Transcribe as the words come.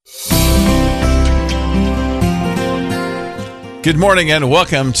Good morning and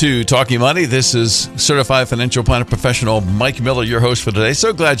welcome to Talking Money. This is Certified Financial Planner Professional Mike Miller, your host for today.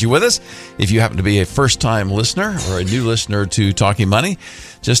 So glad you're with us. If you happen to be a first-time listener or a new listener to Talking Money,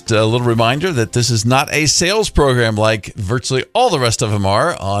 just a little reminder that this is not a sales program like virtually all the rest of them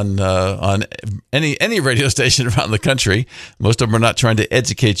are on any radio station around the country. Most of them are not trying to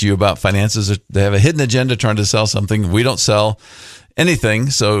educate you about finances. They have a hidden agenda trying to sell something. We don't sell anything,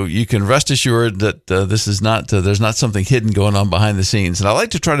 so you can rest assured that this is not there's not something hidden going on behind the scenes. And I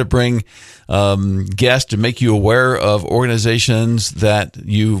like to try to bring guests to make you aware of organizations that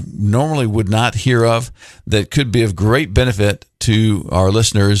you normally would not hear of that could be of great benefit to our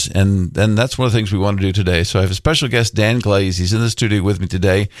listeners, and that's one of the things we want to do today. So I have a special guest, Dan Glaze. He's in the studio with me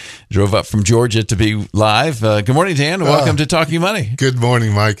today. Drove up from Georgia to be live. Good morning, Dan. Welcome to Talking Money. Good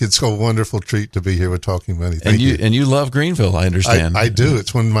morning, Mike. It's a wonderful treat to be here with Talking Money. Thank you. And you love Greenville, I understand. I do.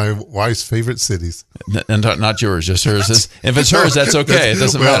 It's one of my wife's favorite cities. And not yours, just hers. If it's hers, that's okay. It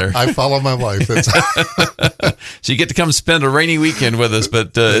doesn't matter. I follow my wife. So you get to come spend a rainy weekend with us,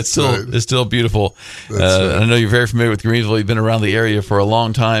 but it's still beautiful. Right. I know you're very familiar with Greenville. You've been around the area for a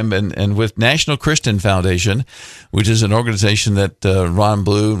long time, and with National Christian Foundation, which is an organization that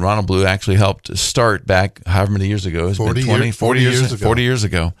Ronald Blue actually helped start back however many years ago. It's 40 years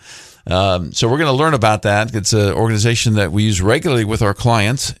ago. So we're going to learn about that. It's an organization that we use regularly with our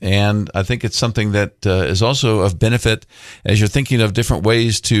clients, and I think it's something that is also of benefit as you're thinking of different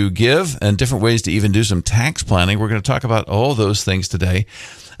ways to give and different ways to even do some tax planning. We're going to talk about all those things today.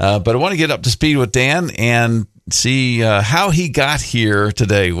 But I want to get up to speed with Dan and see how he got here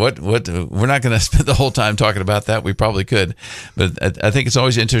today. What we're not going to spend the whole time talking about that. We probably could, but I think it's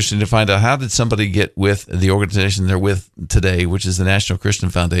always interesting to find out how did somebody get with the organization they're with today, which is the National Christian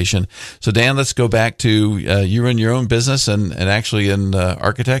Foundation. So Dan, let's go back to you run your own business and actually in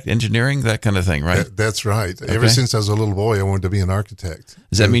architect, engineering, that kind of thing, right? That's right. Okay. Ever since I was a little boy, I wanted to be an architect.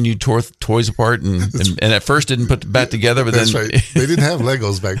 Does that mean you tore toys apart and at first didn't put them back together? But that's then right. They didn't have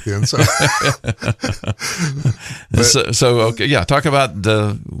Legos back then, so. Okay, yeah. Talk about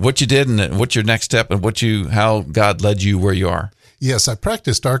what you did and what's your next step and how God led you where you are. Yes, I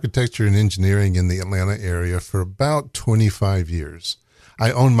practiced architecture and engineering in the Atlanta area for about 25 years.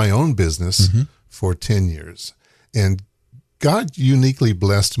 I owned my own business for 10 years, and God uniquely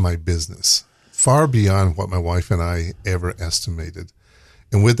blessed my business far beyond what my wife and I ever estimated.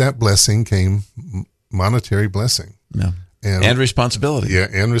 And with that blessing came monetary blessing. Yeah. And responsibility. Yeah,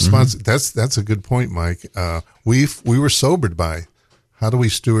 and responsibility. That's a good point, Mike. We were sobered by how do we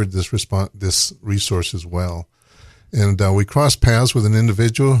steward this resource well, and we crossed paths with an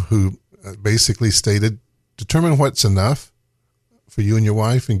individual who basically stated, determine what's enough for you and your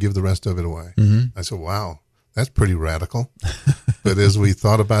wife, and give the rest of it away. I said, wow, that's pretty radical. But as we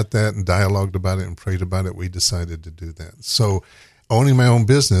thought about that and dialogued about it and prayed about it, we decided to do that. So, owning my own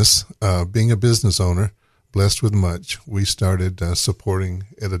business, being a business owner, blessed with much, we started supporting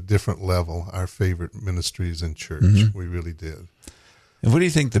at a different level our favorite ministries in church. We really did. And what do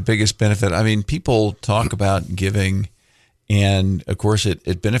you think the biggest benefit? I mean, people talk about giving, and of course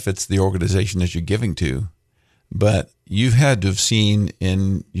it benefits the organization that you're giving to, but you've had to have seen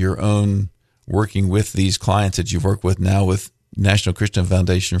in your own working with these clients that you've worked with now with National Christian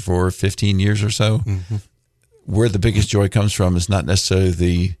Foundation for 15 years or so, where the biggest joy comes from is not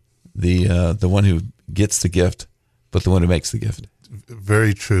necessarily the one who gets the gift, but the one who makes the gift.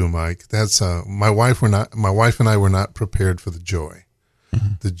 Very true, Mike. That's my wife and I were not prepared for the joy.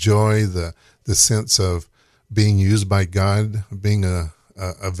 The joy, the sense of being used by God, being a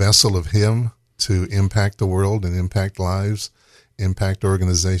vessel of Him to impact the world and impact lives, impact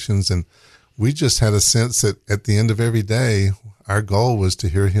organizations. And we just had a sense that at the end of every day, our goal was to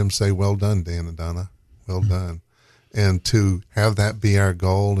hear Him say, well done, Dan and Donna, well done. And to have that be our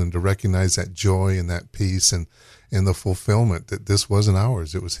goal and to recognize that joy and that peace and the fulfillment that this wasn't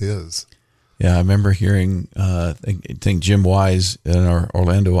ours, it was His. Yeah, I remember hearing, I think Jim Wise in our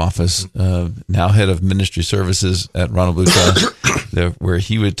Orlando office, now head of ministry services at Ronald Blue Trust, where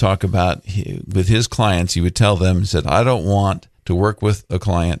he would talk about, with his clients, he would tell them, he said, I don't want to work with a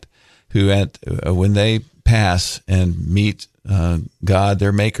client who when they pass and meet God,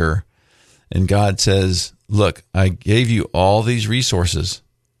 their maker, and God says, look, I gave you all these resources,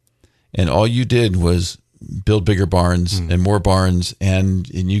 and all you did was build bigger barns and more barns, and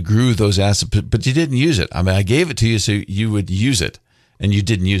you grew those assets, but you didn't use it. I mean, I gave it to you so you would use it, and you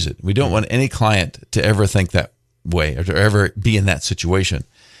didn't use it. We don't want any client to ever think that way or to ever be in that situation.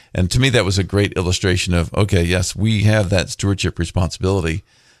 And to me, that was a great illustration of, okay, yes, we have that stewardship responsibility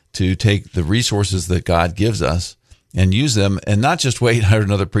to take the resources that God gives us and use them, and not just wait. I heard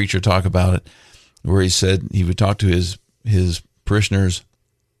another preacher talk about it, where he said he would talk to his parishioners,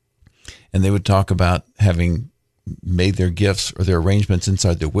 and they would talk about having made their gifts or their arrangements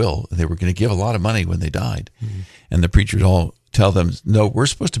inside their will. They were going to give a lot of money when they died. Mm-hmm. And the preacher would all tell them, no, we're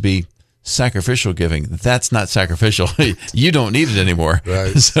supposed to be sacrificial giving. That's not sacrificial. You don't need it anymore.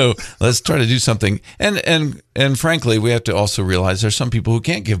 Right. So let's try to do something. And frankly, we have to also realize there's some people who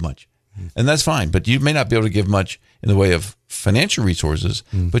can't give much. And that's fine. But you may not be able to give much in the way of financial resources,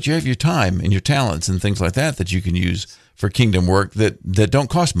 but you have your time and your talents and things like that you can use for kingdom work that don't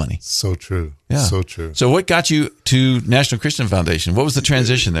cost money. So true. Yeah. So true. So what got you to National Christian Foundation? What was the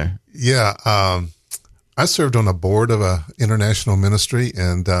transition there? Yeah. I served on a board of a international ministry,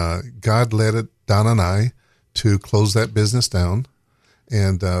 and God led Don and I to close that business down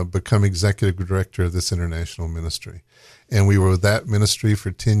and become executive director of this international ministry. And we were with that ministry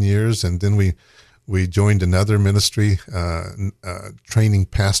for 10 years, and then we joined another ministry, training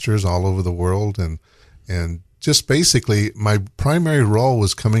pastors all over the world, and just basically my primary role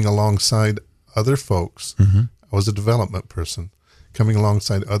was coming alongside other folks. Mm-hmm. I was a development person, coming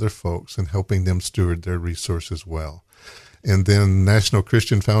alongside other folks and helping them steward their resources well. And then National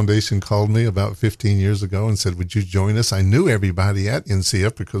Christian Foundation called me about 15 years ago and said, would you join us? I knew everybody at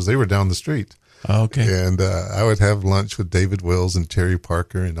NCF because they were down the street. Okay. And I would have lunch with David Wills and Terry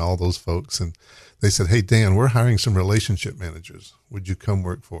Parker and all those folks. And they said, hey, Dan, we're hiring some relationship managers. Would you come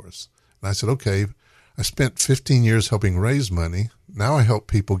work for us? And I said, okay. I spent 15 years helping raise money. Now I help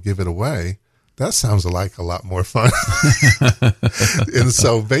people give it away. That sounds like a lot more fun. And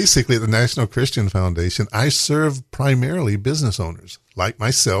so basically at the National Christian Foundation, I serve primarily business owners like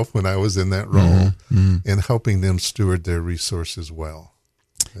myself when I was in that role and helping them steward their resources well.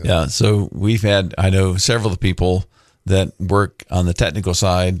 Yeah. So we've had, I know several of the people that work on the technical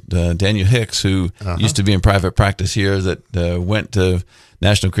side, Daniel Hicks, who used to be in private practice here, that went to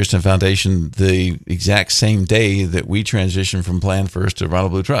National Christian Foundation the exact same day that we transitioned from Plan First to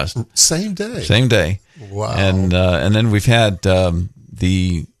Ronald Blue Trust. Same day. Same day. Wow. And then we've had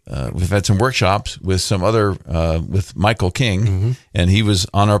we've had some workshops with some other with Michael King, and he was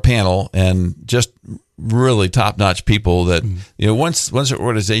on our panel, and just really top-notch people that once an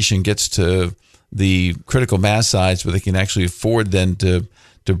organization gets to the critical mass size where they can actually afford then to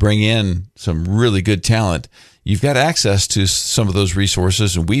bring in some really good talent, you've got access to some of those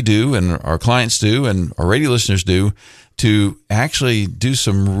resources, and we do, and our clients do, and our radio listeners do, to actually do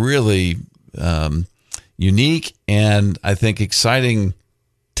some really unique and I think exciting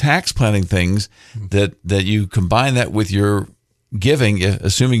tax planning things that you combine that with your giving,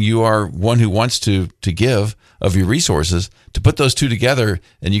 assuming you are one who wants to give of your resources, to put those two together,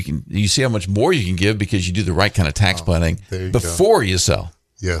 and you see how much more you can give because you do the right kind of tax planning before you sell.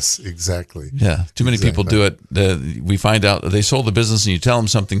 Yes, exactly. Yeah, too many people do it. We find out they sold the business, and you tell them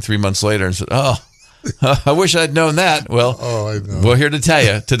something 3 months later, and said, "Oh, I wish I'd known that." Well, I know. We're here to tell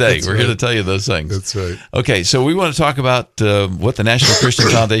you today. That's We're right. here to tell you those things. That's right. Okay, so we want to talk about what the National Christian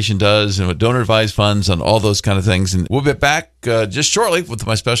Foundation does and what donor advised funds and all those kind of things. And we'll be back just shortly with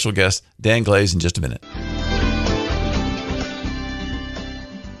my special guest, Dan Glaze, in just a minute.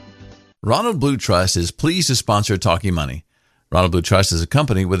 Ronald Blue Trust is pleased to sponsor Talking Money. Ronald Blue Trust is a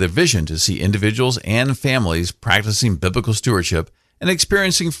company with a vision to see individuals and families practicing biblical stewardship and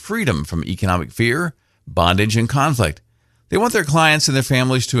experiencing freedom from economic fear, bondage, and conflict. They want their clients and their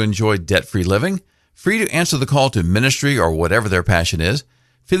families to enjoy debt-free living, free to answer the call to ministry or whatever their passion is,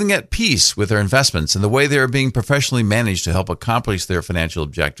 feeling at peace with their investments and the way they are being professionally managed to help accomplish their financial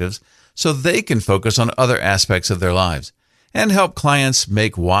objectives so they can focus on other aspects of their lives, and help clients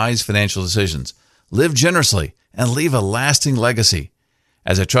make wise financial decisions, live generously, and leave a lasting legacy.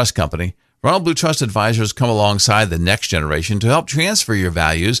 As a trust company, Ronald Blue Trust advisors come alongside the next generation to help transfer your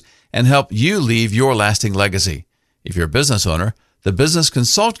values and help you leave your lasting legacy. If you're a business owner, the Business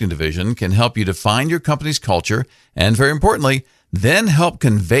Consulting Division can help you define your company's culture and, very importantly, then help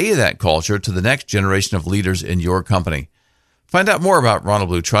convey that culture to the next generation of leaders in your company. Find out more about Ronald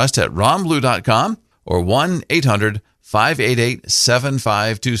Blue Trust at ronblue.com or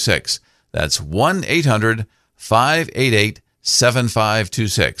 1-800-588-7526. That's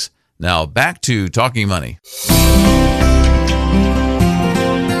 1-800-588-7526. Now back to Talking Money.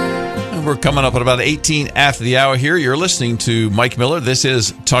 We're coming up at about 18 after the hour here. You're listening to Mike Miller. This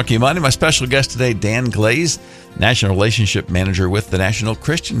is Talking Money. My special guest today, Dan Glaze, National Relationship Manager with the National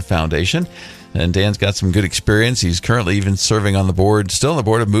Christian Foundation. And Dan's got some good experience. He's currently even serving on the board, still on the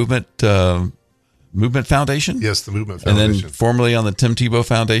board of Movement Foundation? Yes, the Movement Foundation. And then formerly on the Tim Tebow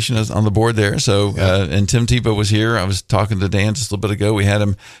Foundation is on the board there. So, and Tim Tebow was here. I was talking to Dan just a little bit ago. We had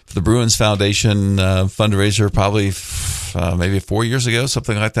him for the Bruins Foundation fundraiser probably maybe 4 years ago,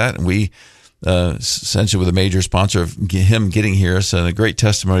 something like that. And we essentially with a major sponsor of him getting here. So a great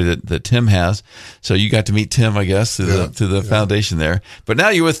testimony that Tim has. So you got to meet Tim, I guess, through the foundation there. But now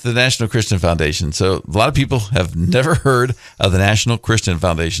you're with the National Christian Foundation. So a lot of people have never heard of the National Christian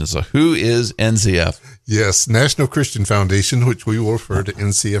Foundation. So who is NCF? Yes, National Christian Foundation, which we will refer to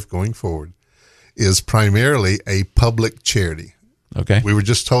NCF going forward, is primarily a public charity. Okay. We were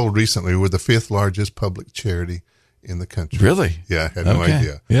just told recently we're the 5th largest public charity in the country. Really? Yeah, I had no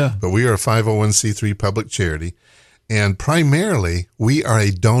idea. Yeah. But we are a 501c3 public charity, and primarily we are a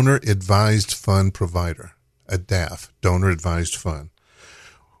donor-advised fund provider, a DAF, donor-advised fund.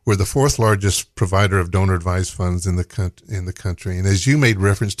 We're the 4th largest provider of donor-advised funds in the country. And as you made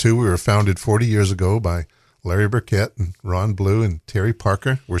reference to, we were founded 40 years ago by Larry Burkett and Ron Blue and Terry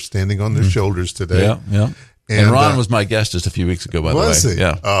Parker. We're standing on their shoulders today. Yeah, yeah. And Ron was my guest just a few weeks ago, by the way. Was he?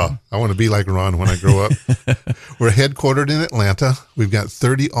 Yeah. Oh, I want to be like Ron when I grow up. We're headquartered in Atlanta. We've got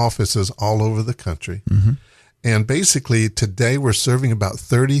 30 offices all over the country. Mm-hmm. And basically, today we're serving about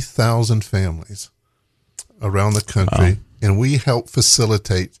 30,000 families around the country. Wow. And we help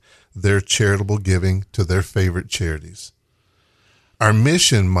facilitate their charitable giving to their favorite charities. Our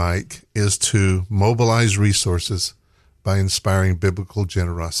mission, Mike, is to mobilize resources by inspiring biblical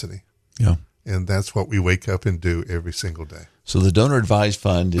generosity. Yeah. And that's what we wake up and do every single day. So the Donor Advised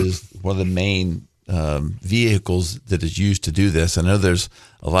Fund is one of the main vehicles that is used to do this. I know there's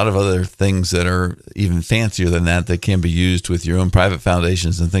a lot of other things that are even fancier than that can be used with your own private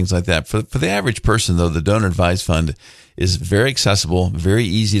foundations and things like that. For the average person, though, the Donor Advised Fund is very accessible, very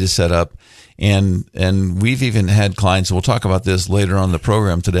easy to set up. And we've even had clients, and we'll talk about this later on in the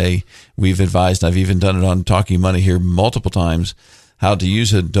program today, we've advised, I've even done it on Talking Money here multiple times, how to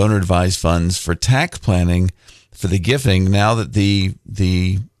use a donor advised funds for tax planning for the gifting. Now that the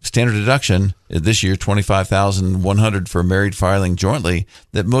standard deduction this year, $25,100 for married filing jointly,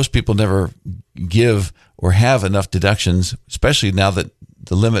 that most people never give or have enough deductions, especially now that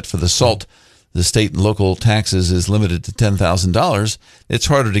the limit for the SALT, the state and local taxes, is limited to $10,000. It's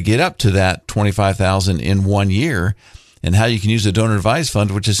harder to get up to that $25,000 in 1 year. And how you can use a donor advised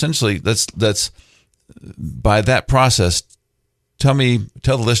fund, which essentially that's by that process. Tell the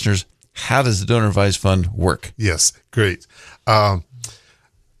listeners, how does the donor advised fund work? Yes, great. In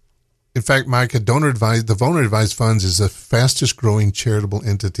fact, Mike, the donor advised funds is the fastest growing charitable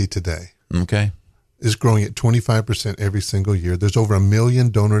entity today. Okay. It's growing at 25% every single year. There's over 1 million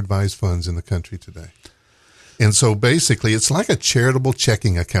donor advised funds in the country today. And so basically, it's like a charitable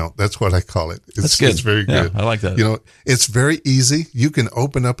checking account. That's what I call it. That's good. It's very good. I like that. You know, it's very easy. You can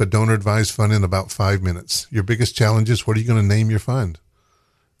open up a donor advised fund in about 5 minutes. Your biggest challenge is, what are you going to name your fund?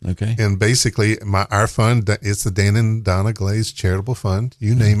 Okay. And basically, our fund, it's the Dan and Donna Glaze Charitable Fund.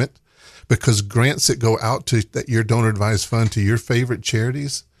 You name it. Because grants that go out to your donor advised fund to your favorite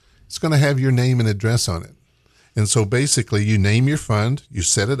charities, it's going to have your name and address on it. And so basically, you name your fund, you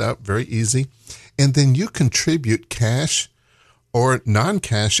set it up, very easy, and then you contribute cash or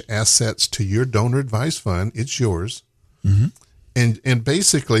non-cash assets to your donor advised fund. It's yours. Mm-hmm. And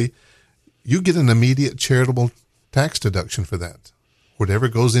basically, you get an immediate charitable tax deduction for that, whatever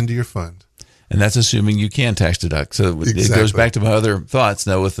goes into your fund. And that's assuming you can tax deduct. So It goes back to my other thoughts.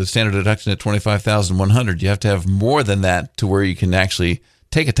 Now, with the standard deduction at $25,100, you have to have more than that to where you can actually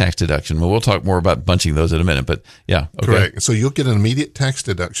take a tax deduction. Well, we'll talk more about bunching those in a minute, but yeah. Okay. Correct. So you'll get an immediate tax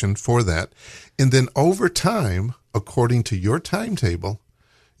deduction for that. And then over time, according to your timetable,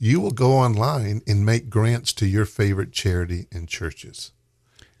 you will go online and make grants to your favorite charity and churches.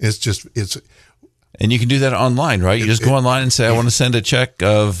 And you can do that online, right? You just go online and say, I want to send a check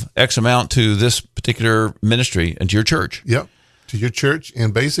of X amount to this particular ministry and to your church. Yep, to your church.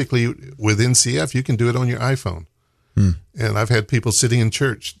 And basically, with NCF, you can do it on your iPhone. And I've had people sitting in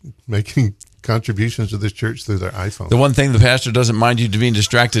church making contributions to this church through their iPhone. The one thing the pastor doesn't mind you being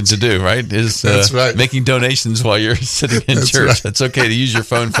distracted to do, right, is That's right. making donations while you're sitting in church. Right. It's okay to use your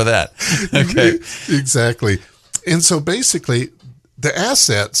phone for that. Okay. Exactly. And so basically, the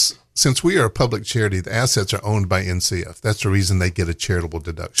assets, since we are a public charity, the assets are owned by NCF. That's the reason they get a charitable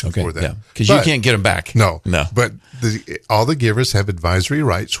deduction for that. Yeah, because you can't get them back. No. But all the givers have advisory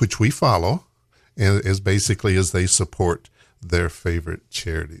rights, which we follow, and as they support their favorite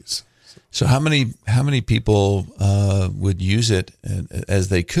charities. So how many people would use it as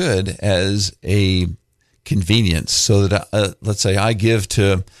they could as a convenience? So that let's say I give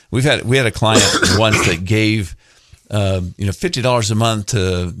to we had a client once that gave $50 a month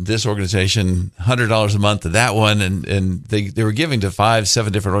to this organization, $100 a month to that one, and they were giving to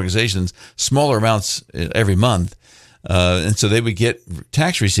 5-7 different organizations, smaller amounts every month, and so they would get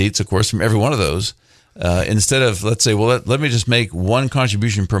tax receipts, of course, from every one of those instead of, let's say, well, let me just make one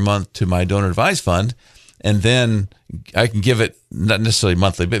contribution per month to my donor advised fund, and then I can give it not necessarily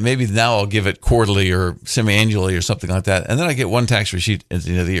monthly, but maybe now I'll give it quarterly or semi-annually or something like that, and then I get one tax receipt at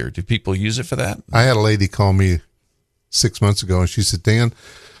the end of the year. Do people use it for that? I had a lady call me 6 months ago, and she said, Dan,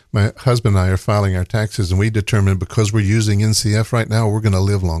 my husband and I are filing our taxes, and we determined because we're using NCF right now, we're going to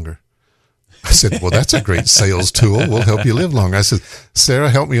live longer. I said, well, that's a great sales tool. We'll help you live longer. I said, Sarah,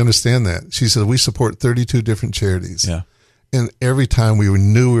 help me understand that. She said, we support 32 different charities. Yeah. And every time we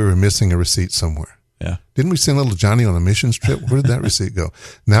knew we were missing a receipt somewhere. Yeah. Didn't we send little Johnny on a missions trip? Where did that receipt go?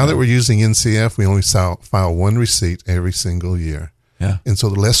 Now that we're using NCF, we only file one receipt every single year. Yeah. And so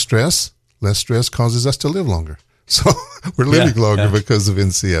the less stress causes us to live longer. So we're living longer because of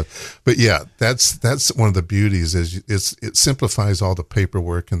NCF. But yeah, that's one of the beauties is it simplifies all the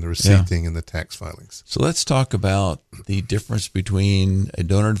paperwork and the receipting and the tax filings. So let's talk about the difference between a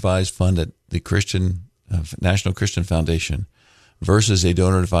donor advised fund at the Christian National Christian Foundation versus a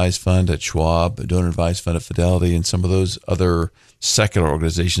donor advised fund at Schwab, a donor advised fund at Fidelity, and some of those other secular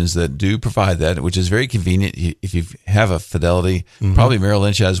organizations that do provide that, which is very convenient. If you have a Fidelity, probably Merrill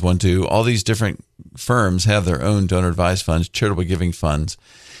Lynch has one too. All these different firms have their own donor advised funds, charitable giving funds,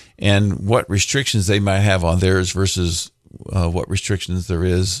 and what restrictions they might have on theirs versus what restrictions there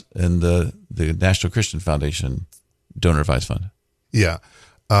is in the National Christian Foundation donor advised fund. Yeah.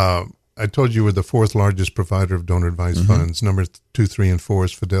 I told you we're the fourth largest provider of donor advised funds. Number 2, 3, and 4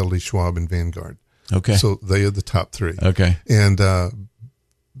 is Fidelity, Schwab, and Vanguard. Okay. So they are the top three. Okay. And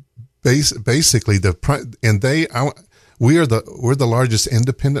basically we're the largest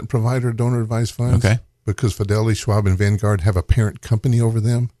independent provider of donor advised funds. Okay. Because Fidelity, Schwab, and Vanguard have a parent company over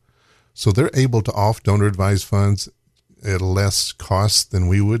them. So they're able to offer donor advised funds at less cost than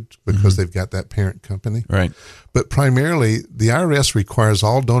we would because they've got that parent company. Right. But primarily, the IRS requires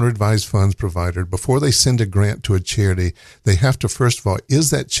all donor advised funds provided before they send a grant to a charity. They have to, first of all,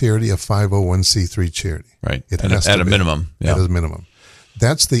 is that charity a 501c3 charity? Right. It has at to a be. minimum. Yeah. At a minimum.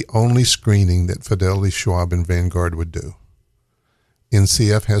 That's the only screening that Fidelity, Schwab, and Vanguard would do.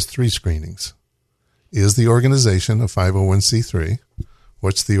 NCF has 3 screenings. Is the organization a 501c3?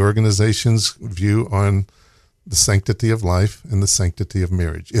 What's the organization's view on the sanctity of life and the sanctity of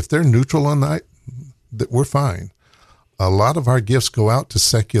marriage? If they're neutral on that, we're fine. A lot of our gifts go out to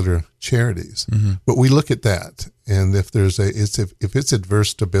secular charities, but we look at that, and if it's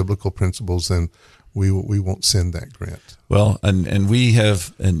adverse to biblical principles, then we won't send that grant. Well, and we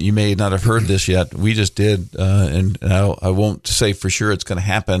have, and you may not have heard this yet. We just did, and I won't say for sure it's going to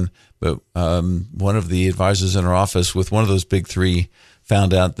happen, but one of the advisors in our office with one of those big 3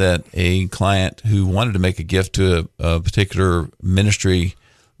 found out that a client who wanted to make a gift to a particular ministry,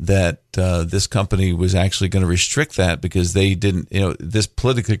 that this company was actually going to restrict that because they didn't, this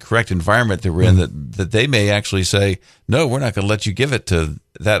politically correct environment that we're in, that they may actually say, no, we're not going to let you give it to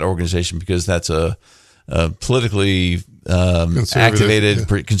that organization because that's a politically activated,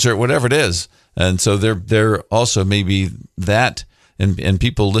 conservative, whatever it is. And so they're also maybe that, and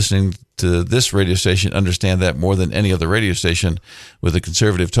people listening to this radio station understand that more than any other radio station with a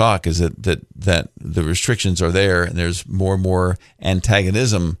conservative talk, is that the restrictions are there and there's more and more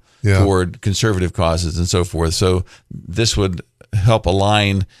antagonism toward conservative causes and so forth. So this would help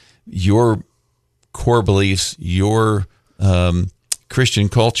align your core beliefs, your Christian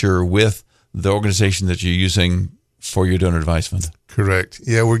culture with the organization that you're using for your donor advised fund. Correct.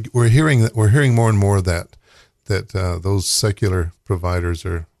 Yeah, we're hearing more and more that those secular providers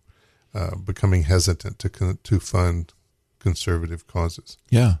are becoming hesitant to fund conservative causes.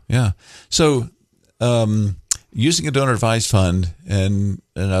 Yeah. So using a donor advised fund, and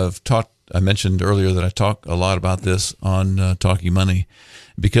I mentioned earlier that I talk a lot about this on Talking Money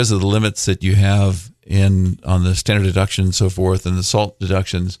because of the limits that you have on the standard deduction and so forth, and the SALT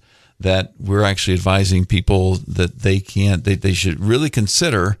deductions, that we're actually advising people that they should really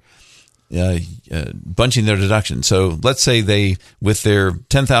consider bunching their deduction. So let's say they, with their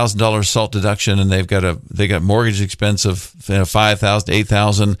 $10,000 SALT deduction, and they got mortgage expense of $5,000,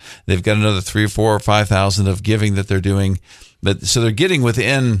 $8,000. They've got another $3,000 or $4,000 or $5,000 of giving that they're doing, but so they're getting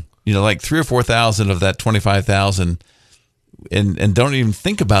within like $3,000 or $4,000 of that $25,000, and don't even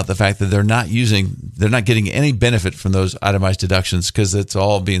think about the fact that they're not getting any benefit from those itemized deductions because it's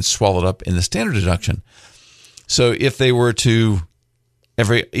all being swallowed up in the standard deduction. So if they were to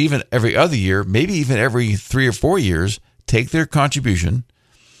every other year, maybe even every 3 or 4 years, take their contribution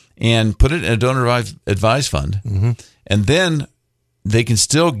and put it in a donor advised fund, and then they can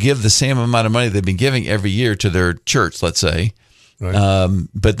still give the same amount of money they've been giving every year to their church, let's say. Right.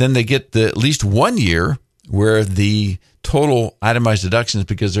 But then they get at least 1 year where the total itemized deductions,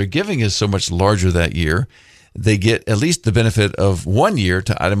 because their giving is so much larger that year, they get at least the benefit of 1 year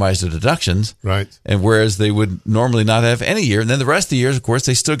to itemize the deductions. Right. And whereas they would normally not have any year. And then the rest of the years, of course,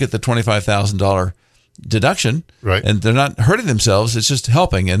 they still get the $25,000 deduction. Right. And they're not hurting themselves. It's just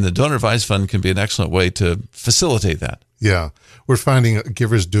helping. And the donor advised fund can be an excellent way to facilitate that. Yeah. We're finding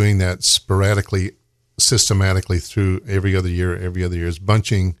givers doing that sporadically, systematically through every other year is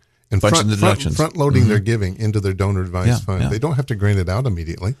bunching and front loading their giving into their donor advised fund. Yeah. They don't have to grant it out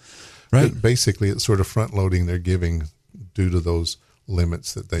immediately. Right. But basically, it's sort of front loading their giving due to those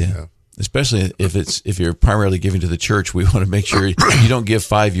limits that they have. Especially if you're primarily giving to the church, we want to make sure you don't give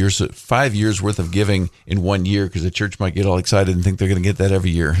 5 years worth of giving in 1 year, because the church might get all excited and think they're going to get that every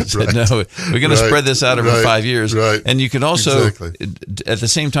year. Right. No, we're going to spread this out over 5 years. Right. And you can also, Exactly. at the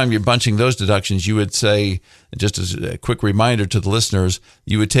same time you're bunching those deductions, you would say, just as a quick reminder to the listeners,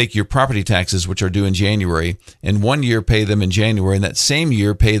 you would take your property taxes, which are due in January, and 1 year pay them in January, and that same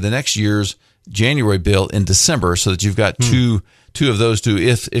year pay the next year's January bill in December, so that you've got two of those two,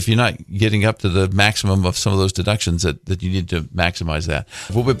 if you're not getting up to the maximum of some of those deductions that you need to maximize that.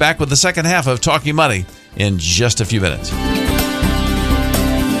 We'll be back with the second half of Talking Money in just a few minutes.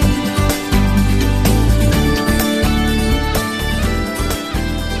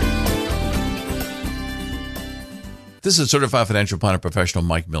 This is Certified Financial Planner Professional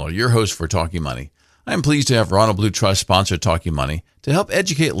Mike Miller, your host for Talking Money. I am pleased to have Ronald Blue Trust sponsor Talking Money to help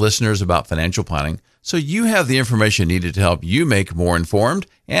educate listeners about financial planning, so you have the information needed to help you make more informed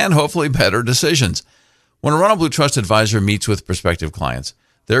and hopefully better decisions. When a Ronald Blue Trust advisor meets with prospective clients,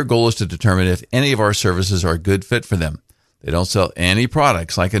 their goal is to determine if any of our services are a good fit for them. They don't sell any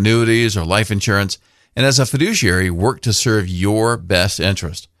products like annuities or life insurance, and as a fiduciary, work to serve your best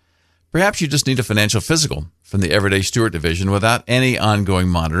interest. Perhaps you just need a financial physical from the Everyday Stewart Division without any ongoing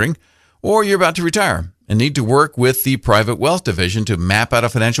monitoring, or you're about to retire and need to work with the Private Wealth Division to map out a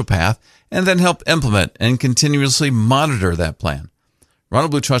financial path and then help implement and continuously monitor that plan.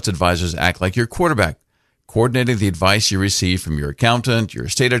 Ronald Blue Trust advisors act like your quarterback, coordinating the advice you receive from your accountant, your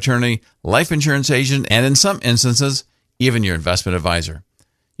estate attorney, life insurance agent, and in some instances, even your investment advisor.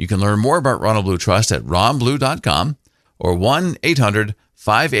 You can learn more about Ronald Blue Trust at ronblue.com or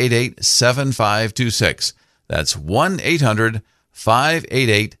 1-800-588-7526. That's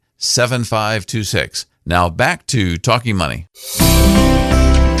 1-800-588-7526. Now back to Talking Money.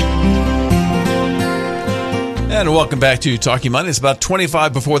 And welcome back to Talking Money. It's about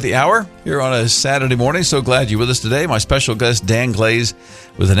 25 before the hour here on a Saturday morning. So glad you're with us today. My special guest, Dan Glaze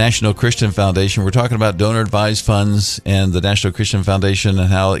with the National Christian Foundation. We're talking about donor advised funds and the National Christian Foundation and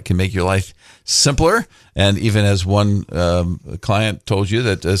how it can make your life simpler. And even as one client told you,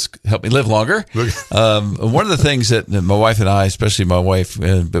 that has helped me live longer. One of the things that my wife and I, especially my wife,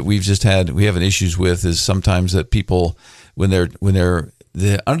 but we have issues with is sometimes that people, when they're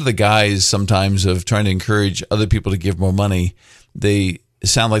under the guise sometimes of trying to encourage other people to give more money, they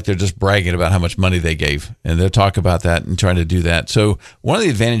sound like they're just bragging about how much money they gave. And they'll talk about that and trying to do that. So one of the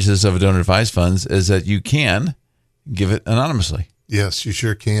advantages of a donor advised funds is that you can give it anonymously. Yes, you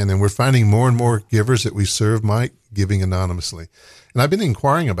sure can. And we're finding more and more givers that we serve, Mike, giving anonymously. And I've been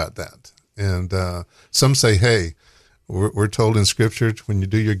inquiring about that. And some say, hey, we're told in Scripture, when you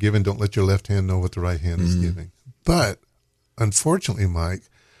do your giving, don't let your left hand know what the right hand is giving. But unfortunately, Mike,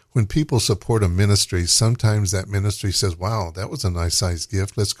 when people support a ministry, sometimes that ministry says, wow, that was a nice sized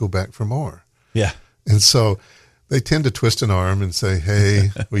gift. Let's go back for more. Yeah. And so they tend to twist an arm and say, hey,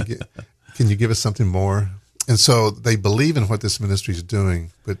 can you give us something more? And so they believe in what this ministry is doing,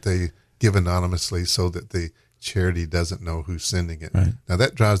 but they give anonymously so that the charity doesn't know who's sending it. Right. Now,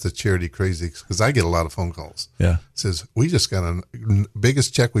 that drives the charity crazy because I get a lot of phone calls. Yeah. It says, we just got a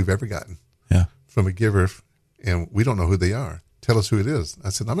biggest check we've ever gotten from a giver, and we don't know who they are. Tell us who it is. I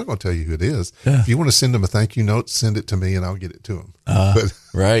said, I'm not going to tell you who it is. Yeah. If you want to send them a thank you note, send it to me and I'll get it to them.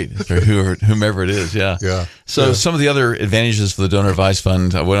 Right. For whomever it is. Yeah. Yeah. So some of the other advantages for the donor advised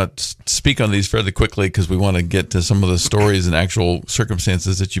fund, I want to speak on these fairly quickly because we want to get to some of the stories and actual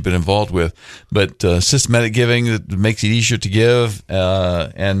circumstances that you've been involved with. But systematic giving that makes it easier to give,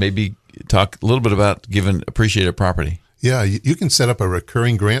 and maybe talk a little bit about giving appreciated property. Yeah, you can set up a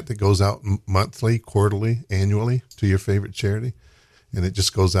recurring grant that goes out monthly, quarterly, annually to your favorite charity, and it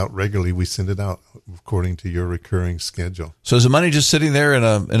just goes out regularly. We send it out according to your recurring schedule. So is the money just sitting there in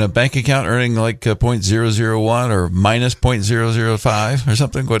a bank account earning like 0.001 or minus 0.005 or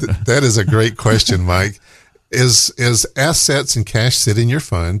something? That is a great question, Mike. As assets and cash sit in your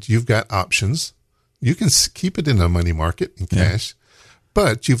fund, you've got options. You can keep it in a money market in cash.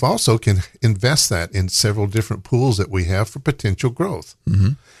 But you've also can invest that in several different pools that we have for potential growth.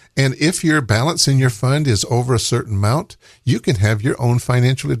 Mm-hmm. And if your balance in your fund is over a certain amount, you can have your own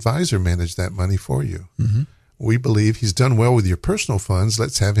financial advisor manage that money for you. Mm-hmm. We believe he's done well with your personal funds.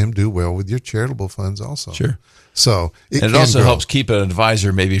 Let's have him do well with your charitable funds also. Sure. So it also helps keep an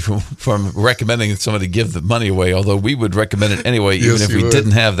advisor maybe from recommending somebody give the money away, although we would recommend it anyway, even Yes, if we would.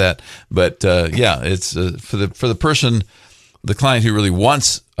 didn't have that. But it's for the person, the client who really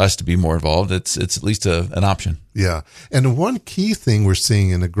wants us to be more involved, it's at least an option. Yeah. And one key thing we're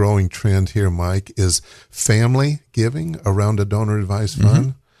seeing in a growing trend here, Mike, is family giving around a donor advised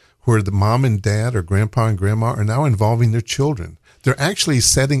fund, where the mom and dad or grandpa and grandma are now involving their children. They're actually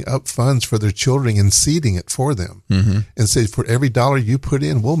setting up funds for their children and seeding it for them, and say, for every dollar you put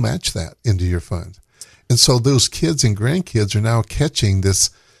in, we'll match that into your fund. And so those kids and grandkids are now catching this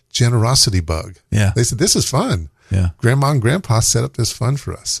generosity bug. Yeah. They said, this is fun. Yeah. Grandma and grandpa set up this fund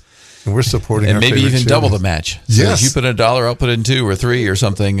for us, and we're supporting And our maybe favorite even double the charities. match. So Yes. if you put in $1, I'll put in 2 or 3 or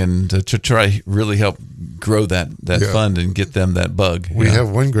something, and to try really help grow that Yeah. fund and get them that bug. We Yeah. have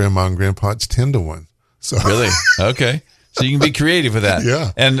one grandma and grandpa, it's 10-1. So Really? Okay. So you can be creative with that.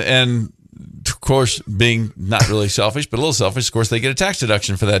 Yeah. And of course, being not really selfish, but a little selfish, of course, they get a tax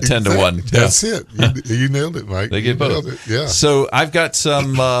deduction for that 10-1. Exactly. That's it. You nailed it, Mike. They get both. Nailed it. Yeah. So I've got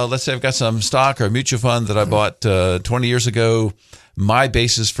some, let's say I've got some stock or mutual fund that I bought 20 years ago. My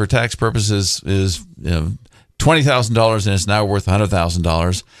basis for tax purposes is $20,000, and it's now worth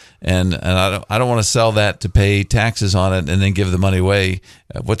 $100,000. And I don't want to sell that to pay taxes on it and then give the money away.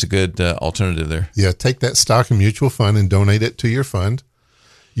 What's a good alternative there? Yeah, take that stock and mutual fund and donate it to your fund.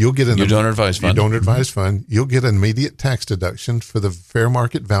 You'll get Your donor advised fund. Your donor advised fund. You'll get an immediate tax deduction for the fair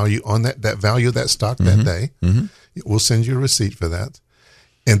market value on that value of that stock that day. We'll send you a receipt for that.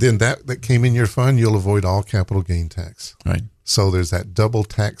 And then that came in your fund, you'll avoid all capital gain tax. Right. So there's that double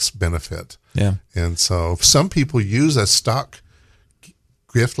tax benefit. Yeah. And so some people use a stock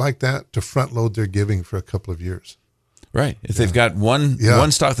gift like that to front load their giving for a couple of years. Right. If they've got one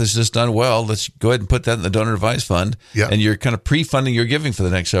stock that's just done well, let's go ahead and put that in the donor advised fund. Yeah. And you're kind of pre-funding your giving for the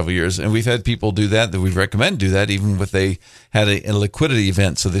next several years. And we've had people do that we recommend do that, even if they had a liquidity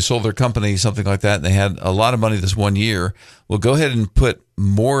event. So they sold their company, something like that, and they had a lot of money this one year. Well, go ahead and put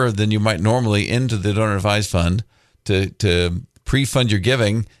more than you might normally into the donor advised fund to pre-fund your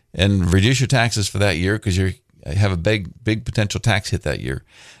giving and reduce your taxes for that year, because you have a big potential tax hit that year,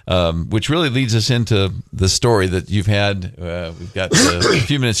 which really leads us into the story that you've had. We've got a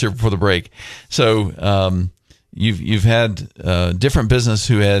few minutes here before the break. So you've had different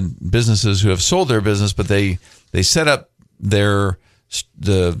businesses who have sold their business, but they set up the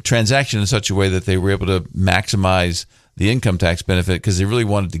transaction in such a way that they were able to maximize the income tax benefit because they really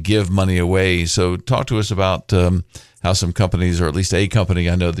wanted to give money away. So talk to us about how some companies, or at least a company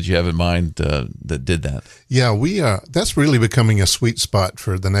I know that you have in mind that did that. Yeah, that's really becoming a sweet spot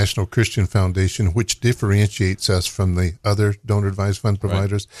for the National Christian Foundation, which differentiates us from the other donor advised fund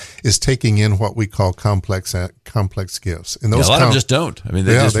providers, is taking in what we call complex gifts. And those a lot of them just don't. I mean,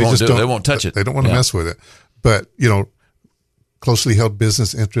 they won't touch it. They don't want to mess with it. But, closely held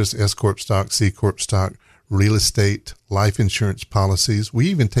business interests, S Corp stock, C Corp stock, real estate, life insurance policies. We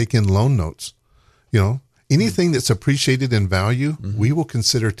even take in loan notes. Anything that's appreciated in value, we will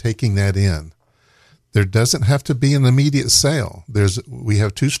consider taking that in. There doesn't have to be an immediate sale. We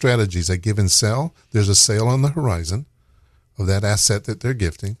have two strategies, a give and sell. There's a sale on the horizon of that asset that they're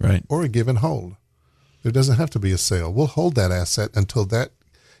gifting, right, or a give and hold. There doesn't have to be a sale. We'll hold that asset until that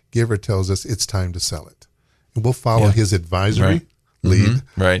giver tells us it's time to sell it. And we'll follow his advisory lead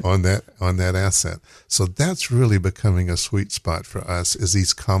on that asset. So that's really becoming a sweet spot for us, is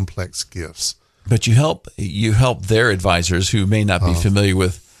these complex gifts. But you help their advisors who may not be familiar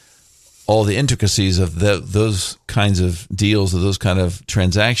with all the intricacies of those kinds of deals or those kind of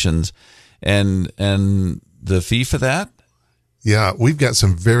transactions, and the fee for that. Yeah, we've got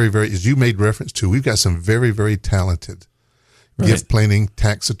some very, very, as you made reference to, we've got some very, very talented gift planning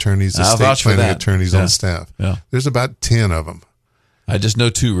tax attorneys, estate planning attorneys on staff. Yeah. There's about 10 of them. I just know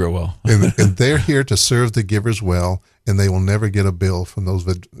 2 real well. and they're here to serve the givers well, and they will never get a bill from those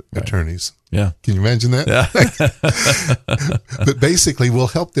attorneys. Yeah. Can you imagine that? Yeah. But basically, we'll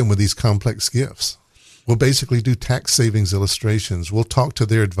help them with these complex gifts. We'll basically do tax savings illustrations. We'll talk to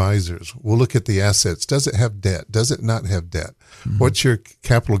their advisors. We'll look at the assets. Does it have debt? Does it not have debt? Mm-hmm. What's your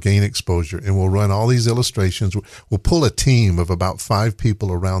capital gain exposure? And we'll run all these illustrations. We'll pull a team of about 5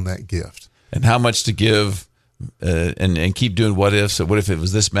 people around that gift. And how much to give, and keep doing what ifs. So what if it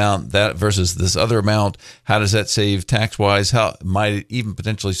was this amount, that versus this other amount? How does that save tax-wise? How might it even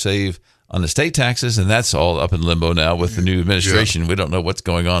potentially save on the state taxes? And that's all up in limbo now with the new administration. Yeah. We don't know what's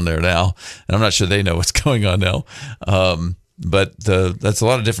going on there now. And I'm not sure they know what's going on now. but that's a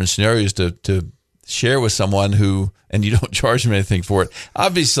lot of different scenarios to share with someone who, and you don't charge them anything for it.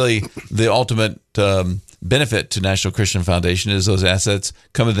 Obviously, the ultimate benefit to National Christian Foundation is those assets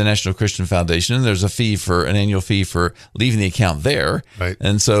come to the National Christian Foundation, and there's an annual fee for leaving the account there. Right.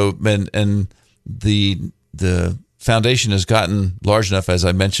 And so, and the foundation has gotten large enough, as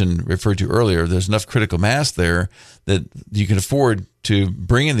I referred to earlier. There's enough critical mass there that you can afford to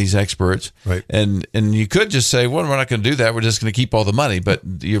bring in these experts. Right. And you could just say, well, we're not going to do that. We're just going to keep all the money. But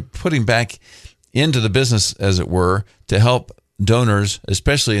you're putting back into the business, as it were, to help donors,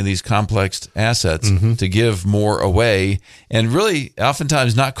 especially in these complex assets, to give more away and really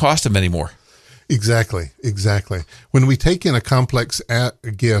oftentimes not cost them anymore. Exactly. When we take in a complex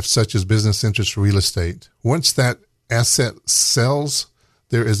gift such as business interest real estate, once that asset sells,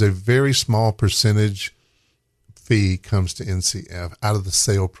 there is a very small percentage fee comes to NCF out of the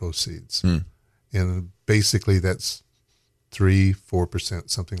sale proceeds. And basically that's 3-4%,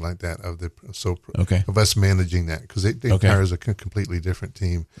 something like that of us managing that, because it requires a completely different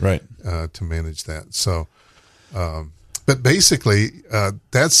team to manage that. So, but basically,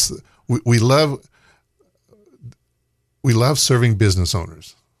 we love serving business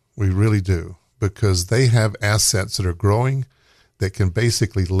owners. We really do, because they have assets that are growing that can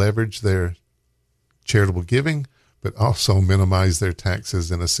basically leverage their charitable giving, but also minimize their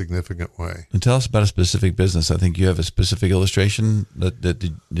taxes in a significant way. And tell us about a specific business. I think you have a specific illustration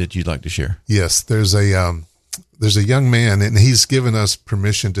that you'd like to share. Yes, there's a young man, and he's given us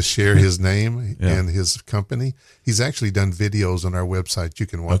permission to share his name and his company. He's actually done videos on our website. You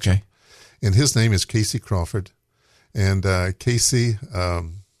can watch him. And his name is Casey Crawford. And Casey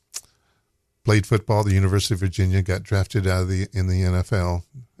played football at the University of Virginia, got drafted in the NFL,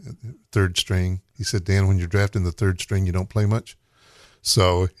 third string. He said, Dan, when you're drafted in the third string, you don't play much.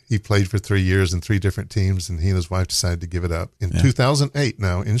 So he played for 3 years in 3 different teams, and he and his wife decided to give it up. In 2008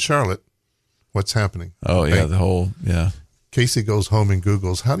 now, in Charlotte, what's happening? Oh, yeah, Casey goes home and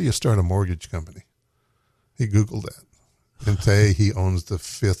Googles, how do you start a mortgage company? He Googled that. And today he owns the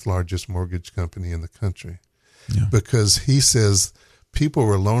 5th largest mortgage company in the country. Yeah. Because he says people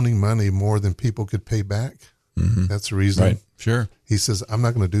were loaning money more than people could pay back. That's the reason. Right, sure. He says, I'm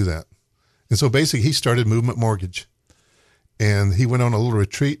not going to do that. And so basically he started Movement Mortgage. And he went on a little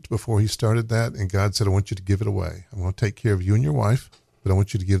retreat before he started that. And God said, I want you to give it away. I'm going to take care of you and your wife, but I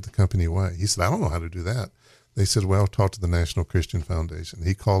want you to give the company away. He said, I don't know how to do that. They said, well, talk to the National Christian Foundation.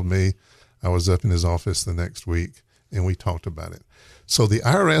 He called me. I was up in his office the next week, and we talked about it. So the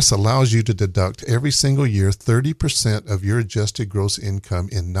IRS allows you to deduct every single year 30% of your adjusted gross income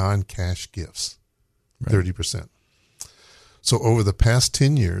in non-cash gifts. Right. 30%. So over the past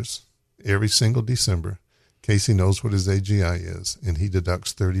 10 years, every single December, Casey knows what his AGI is, and he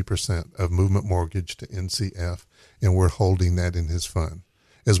deducts 30% of Movement Mortgage to NCF, and we're holding that in his fund.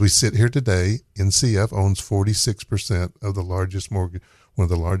 As we sit here today, NCF owns 46% of one of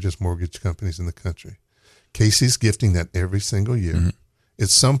the largest mortgage companies in the country. Casey's gifting that every single year. At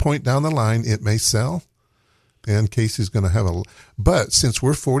some point down the line, it may sell, and Casey's going to have but since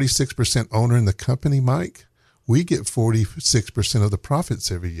we're 46% owner in the company, Mike, we get 46% of the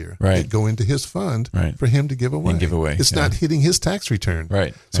profits every year that go into his fund for him to give away. It's not hitting his tax return.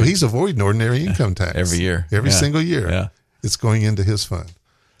 Right. So he's avoiding ordinary income tax. Every year. Every single year. Yeah. It's going into his fund.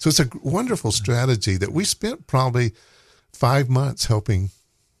 So it's a wonderful strategy that we spent probably 5 months helping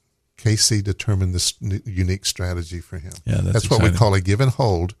Casey determine this unique strategy for him. Yeah, that's what we call a give and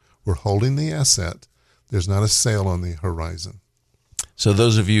hold. We're holding the asset. There's not a sale on the horizon. So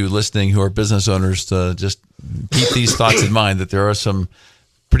those of you listening who are business owners, just keep these thoughts in mind, that there are some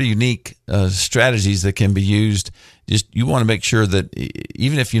pretty unique strategies that can be used. You want to make sure that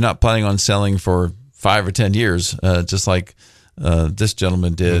even if you're not planning on selling for 5 or 10 years, just like this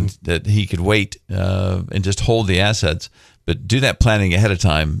gentleman did, that he could wait and just hold the assets. But do that planning ahead of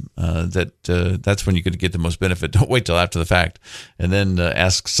time. That's when you could get the most benefit. Don't wait till after the fact and then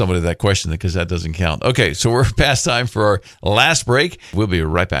ask somebody that question, because that doesn't count. Okay, so we're past time for our last break. We'll be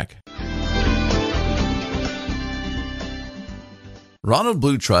right back. Ronald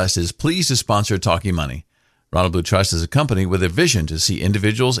Blue Trust is pleased to sponsor Talking Money. Ronald Blue Trust is a company with a vision to see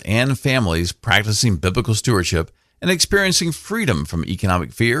individuals and families practicing biblical stewardship and experiencing freedom from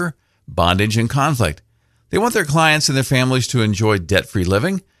economic fear, bondage, and conflict. They want their clients and their families to enjoy debt-free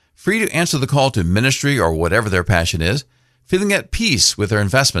living, free to answer the call to ministry or whatever their passion is, feeling at peace with their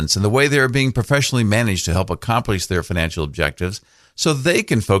investments and the way they are being professionally managed to help accomplish their financial objectives so they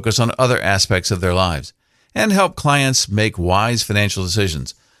can focus on other aspects of their lives, and help clients make wise financial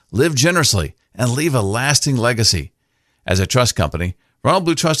decisions, live generously, and leave a lasting legacy. As a trust company, Ronald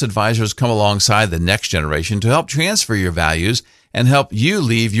Blue Trust advisors come alongside the next generation to help transfer your values and help you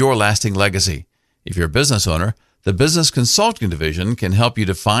leave your lasting legacy. If you're a business owner, the Business Consulting Division can help you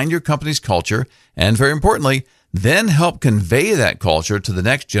define your company's culture and, very importantly, then help convey that culture to the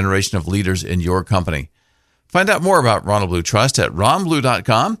next generation of leaders in your company. Find out more about Ronald Blue Trust at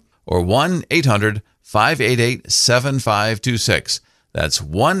ronblue.com or 1-800-588-7526. That's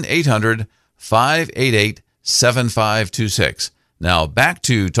 1-800-588-7526. Now back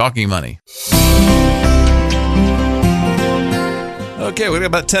to Talking Money. Okay, we've got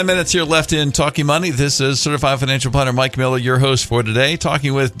about 10 minutes here left in Talking Money. This is Certified Financial Planner Mike Miller, your host for today,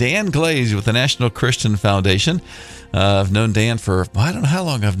 talking with Dan Glaze with the National Christian Foundation. I've known Dan for, I don't know how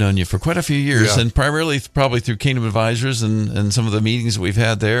long I've known you, for quite a few years, and primarily probably through Kingdom Advisors and some of the meetings that we've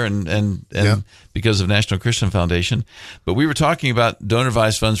had there and because of National Christian Foundation. But we were talking about donor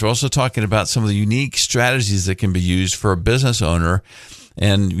advised funds. We're also talking about some of the unique strategies that can be used for a business owner.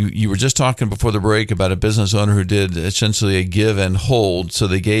 And you were just talking before the break about a business owner who did essentially a give and hold. So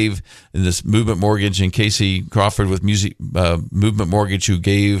they gave in this Movement Mortgage and Casey Crawford with Movement Mortgage, who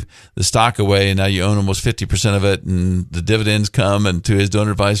gave the stock away, and now you own almost 50% of it, and the dividends come and to his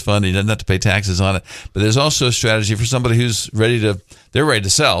donor advised fund. He doesn't have to pay taxes on it. But there's also a strategy for somebody who's ready to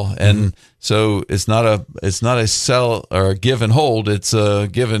sell, and so it's not a sell or give and hold. It's a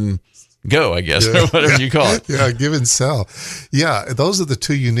give and go, I guess, or whatever you call it. Yeah, give and sell. Yeah, those are the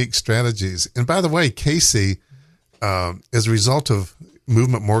two unique strategies. And by the way, Casey, as a result of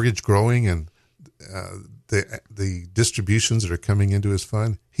Movement Mortgage growing and the distributions that are coming into his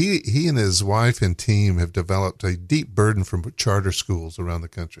fund, he and his wife and team have developed a deep burden for charter schools around the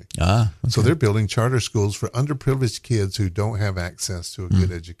country. Okay. So they're building charter schools for underprivileged kids who don't have access to a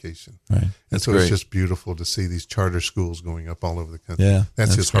good education. Right. And so great. It's just beautiful to see these charter schools going up all over the country. Yeah,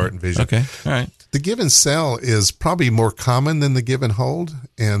 that's his heart and vision. Okay, all right. The give and sell is probably more common than the give and hold.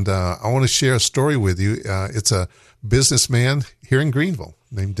 And I want to share a story with you. It's a businessman here in Greenville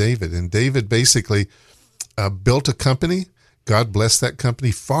named David. And David basically built a company. God blessed that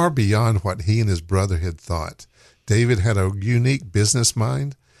company far beyond what he and his brother had thought. David had a unique business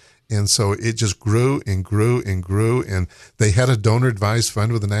mind, and so it just grew and grew and grew. And they had a donor advised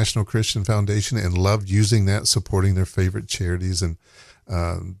fund with the National Christian Foundation and loved using that, supporting their favorite charities. And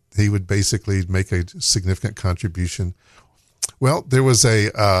he would basically make a significant contribution. Well, there was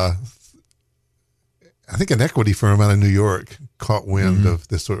I think an equity firm out of New York caught wind of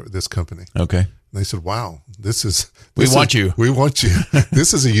this company. Okay. And they said, wow, we want you. We want you.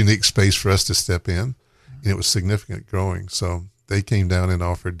 This is a unique space for us to step in. And it was significant growing. So they came down and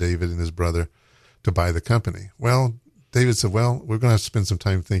offered David and his brother to buy the company. Well, David said, well, we're going to have to spend some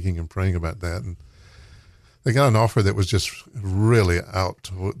time thinking and praying about that. And they got an offer that was just really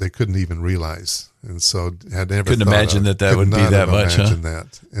out. They couldn't even realize. And so had never couldn't imagine that would be that much.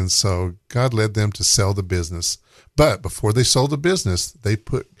 That. And so God led them to sell the business. But before they sold the business, they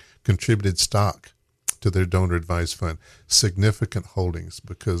contributed stock to their donor advised fund, significant holdings,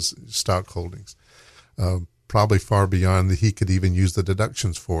 because stock holdings, probably far beyond that he could even use the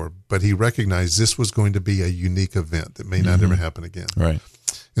deductions for. But he recognized this was going to be a unique event that may not ever happen again. Right.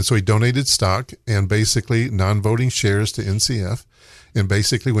 And so he donated stock and basically non-voting shares to NCF. And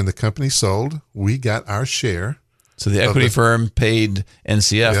basically when the company sold, we got our share. So the equity firm paid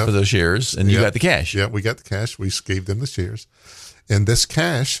NCF for those shares, and you got the cash. Yeah, we got the cash. We gave them the shares. And this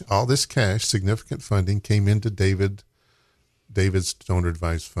cash, all this cash, significant funding, came into David's donor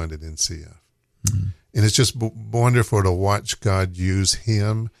advised fund at NCF. Mm-hmm. And it's just wonderful to watch God use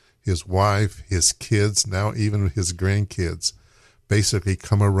him, his wife, his kids, now even his grandkids, basically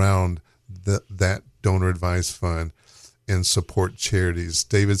come around that donor advised fund and support charities.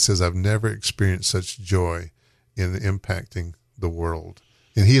 David says, I've never experienced such joy in impacting the world.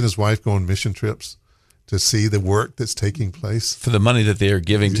 And he and his wife go on mission trips to see the work that's taking place. For the money that they are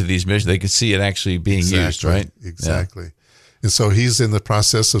giving to these missions, they could see it actually being used, right? Exactly. Yeah. And so he's in the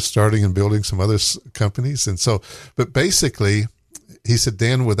process of starting and building some other companies. And so, but basically, he said,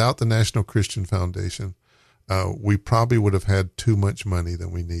 Dan, without the National Christian Foundation, we probably would have had too much money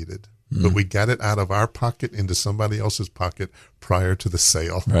than we needed. But we got it out of our pocket into somebody else's pocket prior to the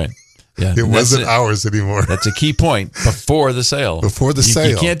sale. Right. Yeah, it wasn't ours anymore. That's a key point. Before the sale. Before the sale.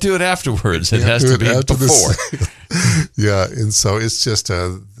 You can't do it afterwards. It has to be before. Yeah, and so it's just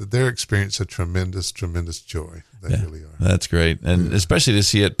their experience a tremendous, tremendous joy. They really are. That's great, and especially to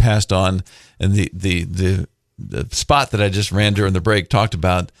see it passed on. And the spot that I just ran during the break talked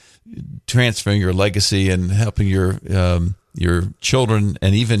about transferring your legacy and helping your children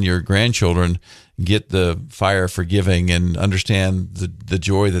and even your grandchildren get the fire for giving and understand the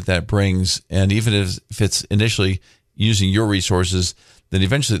joy that brings. And even if it's initially using your resources, then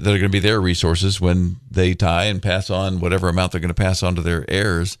eventually they're going to be their resources when they die and pass on whatever amount they're going to pass on to their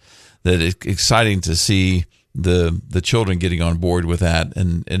heirs. That it's exciting to see the children getting on board with that,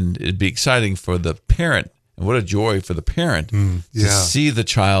 and it'd be exciting for the parent. And what a joy for the parent to see the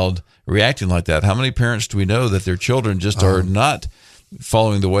child reacting like that. How many parents do we know that their children just are not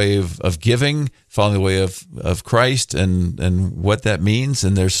following the way of giving, following the way of Christ and what that means,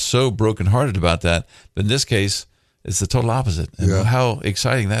 and they're so brokenhearted about that. But in this case, it's the total opposite. And how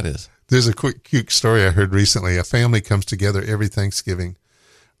exciting that is. There's a cute story I heard recently. A family comes together every Thanksgiving.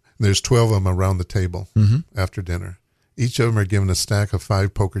 There's 12 of them around the table after dinner. Each of them are given a stack of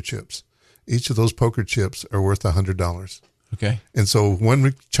 5 poker chips. Each of those poker chips are worth $100. Okay. And so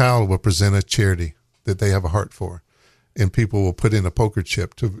one child will present a charity that they have a heart for, and people will put in a poker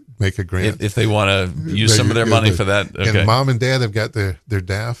chip to make a grant. If they want to use some of their money for that. Okay. And mom and dad have got their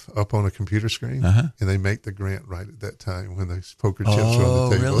DAF up on a computer screen, and they make the grant right at that time when those poker chips are on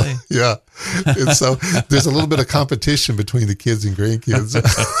the table. Really? Yeah. And so there's a little bit of competition between the kids and grandkids.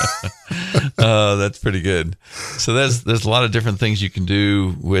 Oh, that's pretty good. So there's a lot of different things you can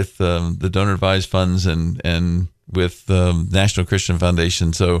do with the donor advised funds and with National Christian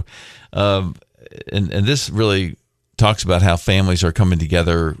Foundation. So, and this really talks about how families are coming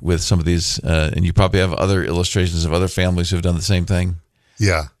together with some of these, and you probably have other illustrations of other families who've done the same thing.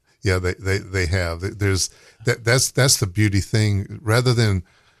 Yeah, they have. There's that's the beauty thing. Rather than,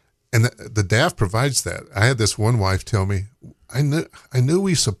 and the DAF provides that. I had this one wife tell me, I knew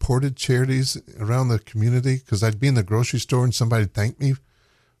we supported charities around the community because I'd be in the grocery store and somebody thanked me,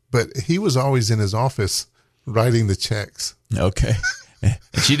 but he was always in his office writing the checks. Okay, and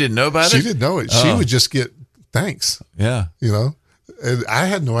she didn't know about it. She didn't know it. She would just get thanks. Yeah. And I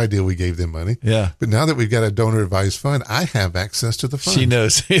had no idea we gave them money. Yeah. But now that we've got a donor advised fund, I have access to the fund. She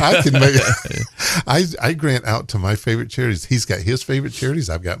knows. I can make I grant out to my favorite charities. He's got his favorite charities.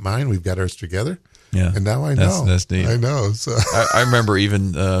 I've got mine. We've got ours together. Yeah. And now I know. That's neat. I know. So I remember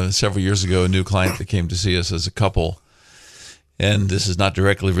even several years ago, a new client that came to see us as a couple. And this is not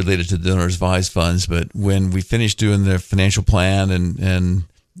directly related to donors advised funds, but when we finished doing their financial plan and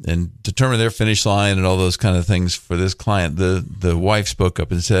determine their finish line and all those kind of things for this client, the wife spoke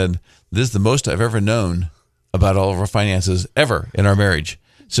up and said, "This is the most I've ever known about all of our finances ever in our marriage."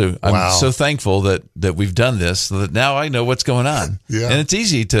 So I'm so thankful that we've done this, so that now I know what's going on. Yeah. And it's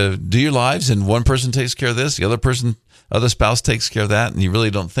easy to do your lives, and one person takes care of this, the other spouse takes care of that, and you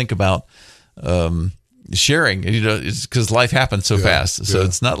really don't think about sharing. And it's because life happens so fast. So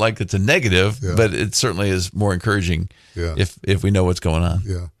it's not like it's a negative, but it certainly is more encouraging if we know what's going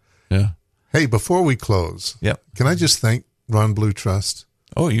on. Yeah. Hey, before we close, can I just thank Ron Blue Trust?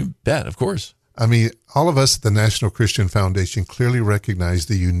 Oh, you bet, of course. I mean, all of us at the National Christian Foundation clearly recognize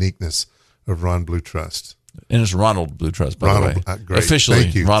the uniqueness of Ron Blue Trust. And it's Ronald Blue Trust, by the way. Great. Officially,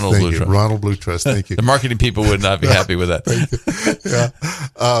 thank you. Ronald thank Blue you. Trust. Ronald Blue Trust, thank you. The marketing people would not be happy with that. Thank you.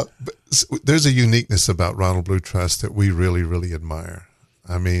 Yeah. But there's a uniqueness about Ronald Blue Trust that we really, really admire.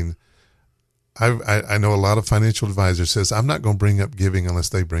 I mean, I know a lot of financial advisors says, I'm not going to bring up giving unless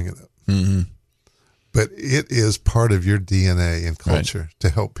they bring it up. Mm-hmm. But it is part of your DNA and culture to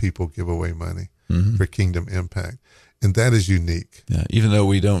help people give away money for kingdom impact. And that is unique. Yeah, even though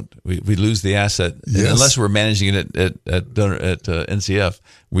we lose the asset, unless we're managing it at NCF,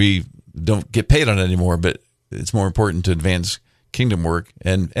 we don't get paid on it anymore, but it's more important to advance kingdom work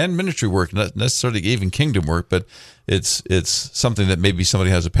and ministry work, not necessarily even kingdom work, but it's something that maybe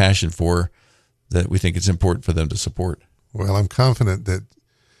somebody has a passion for that we think it's important for them to support. Well, I'm confident that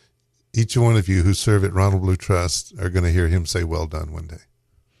each one of you who serve at Ronald Blue Trust are going to hear him say, well done one day.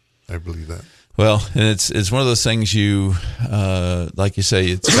 I believe that. Well, and it's one of those things you, like you say,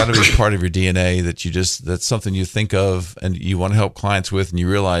 it's got to be part of your DNA that's something you think of and you want to help clients with, and you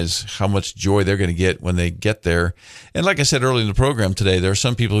realize how much joy they're going to get when they get there. And like I said earlier in the program today, there are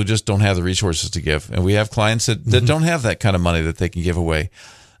some people who just don't have the resources to give. And we have clients that don't have that kind of money that they can give away.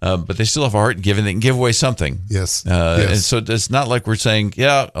 But they still have a heart in giving. They can give away something. Yes. And so it's not like we're saying,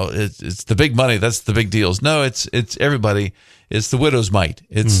 it's the big money. That's the big deals. No, it's everybody. It's the widow's mite.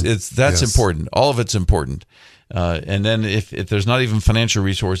 That's important. All of it's important. And then if there's not even financial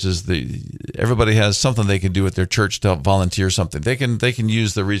resources, everybody has something they can do at their church to help volunteer something. They can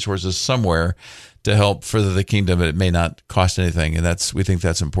use the resources somewhere to help further the kingdom. It may not cost anything, and we think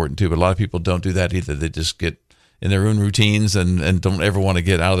that's important too. But a lot of people don't do that either. They just get in their own routines and don't ever want to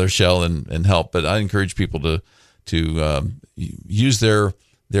get out of their shell and help. But I encourage people to use their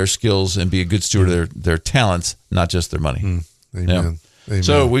skills and be a good steward of their talents, not just their money. Amen. Amen.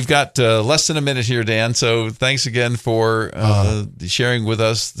 So we've got less than a minute here, Dan. So thanks again for sharing with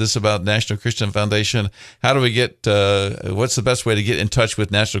us this about National Christian Foundation. How do we get, what's the best way to get in touch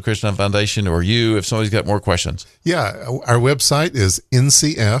with National Christian Foundation or you if somebody's got more questions? Yeah, our website is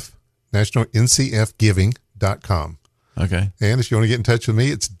ncfgiving.com. Okay. And if you want to get in touch with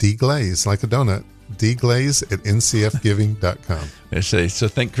me, it's dglaze, like a donut, dglaze@ncfgiving.com. So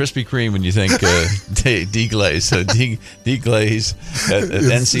think Krispy Kreme when you think deglaze. So deglaze at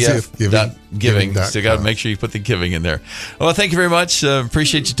ncf.giving. So you got to make sure you put the giving in there. Well, thank you very much.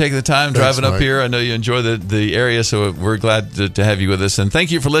 Appreciate you taking the time driving up here. I know you enjoy the area, so we're glad to have you with us. And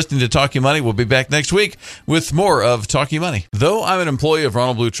thank you for listening to Talking Money. We'll be back next week with more of Talking Money. Though I'm an employee of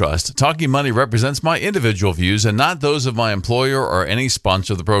Ronald Blue Trust, Talking Money represents my individual views and not those of my employer or any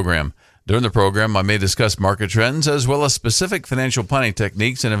sponsor of the program. During the program, I may discuss market trends as well as specific financial planning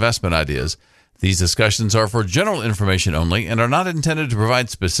techniques and investment ideas. These discussions are for general information only and are not intended to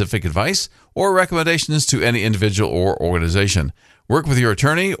provide specific advice or recommendations to any individual or organization. Work with your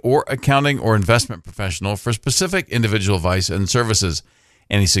attorney or accounting or investment professional for specific individual advice and services.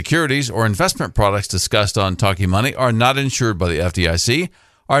 Any securities or investment products discussed on Talking Money are not insured by the FDIC,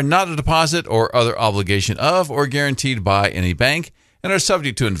 are not a deposit or other obligation of or guaranteed by any bank, and are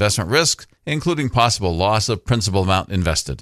subject to investment risks, including possible loss of principal amount invested.